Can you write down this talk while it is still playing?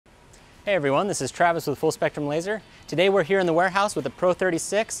Hey everyone, this is Travis with Full Spectrum Laser. Today we're here in the warehouse with the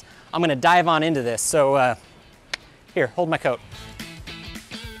Pro36. I'm gonna dive on into this, so here, hold my coat.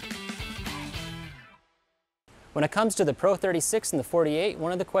 When it comes to the Pro36 and the 48,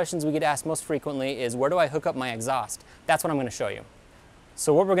 one of the questions we get asked most frequently is, where do I hook up my exhaust? That's what I'm gonna show you.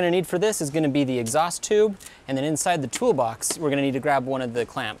 So what we're gonna need for this is gonna be the exhaust tube, and then inside the toolbox, we're gonna need to grab one of the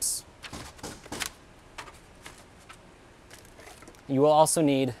clamps. You will also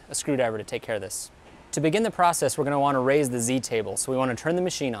need a screwdriver to take care of this. To begin the process, we're going to want to raise the Z table, so we want to turn the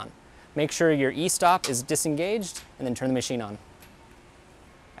machine on. Make sure your E-stop is disengaged, and then turn the machine on.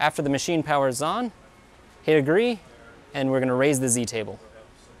 After the machine power is on, hit agree, and we're going to raise the Z table.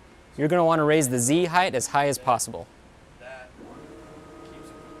 You're going to want to raise the Z height as high as possible.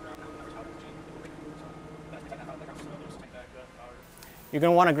 You're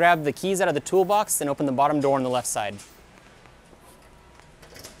going to want to grab the keys out of the toolbox and open the bottom door on the left side.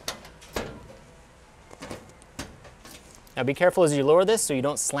 Now be careful as you lower this so you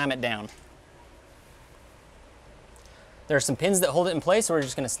don't slam it down. There are some pins that hold it in place, so we're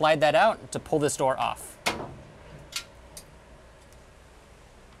just going to slide that out to pull this door off.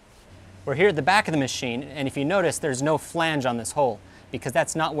 We're here at the back of the machine, and if you notice, there's no flange on this hole because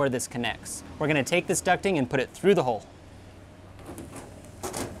that's not where this connects. We're going to take this ducting and put it through the hole.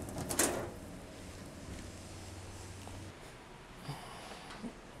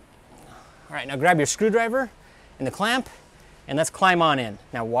 All right, now grab your screwdriver and the clamp, and let's climb on in.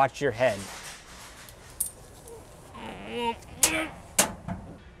 Now watch your head.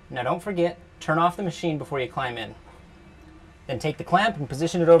 Now don't forget, turn off the machine before you climb in. Then take the clamp and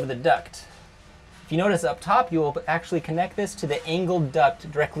position it over the duct. If you notice up top, you will actually connect this to the angled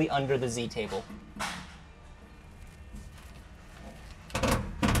duct directly under the Z table.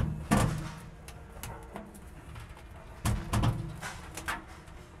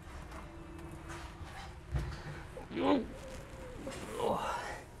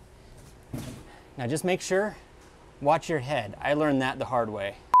 Now just make sure, watch your head. I learned that the hard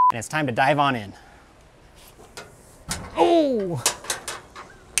way. And it's time to dive on in. Oh!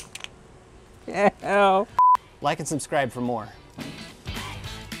 Yeah. Like and subscribe for more.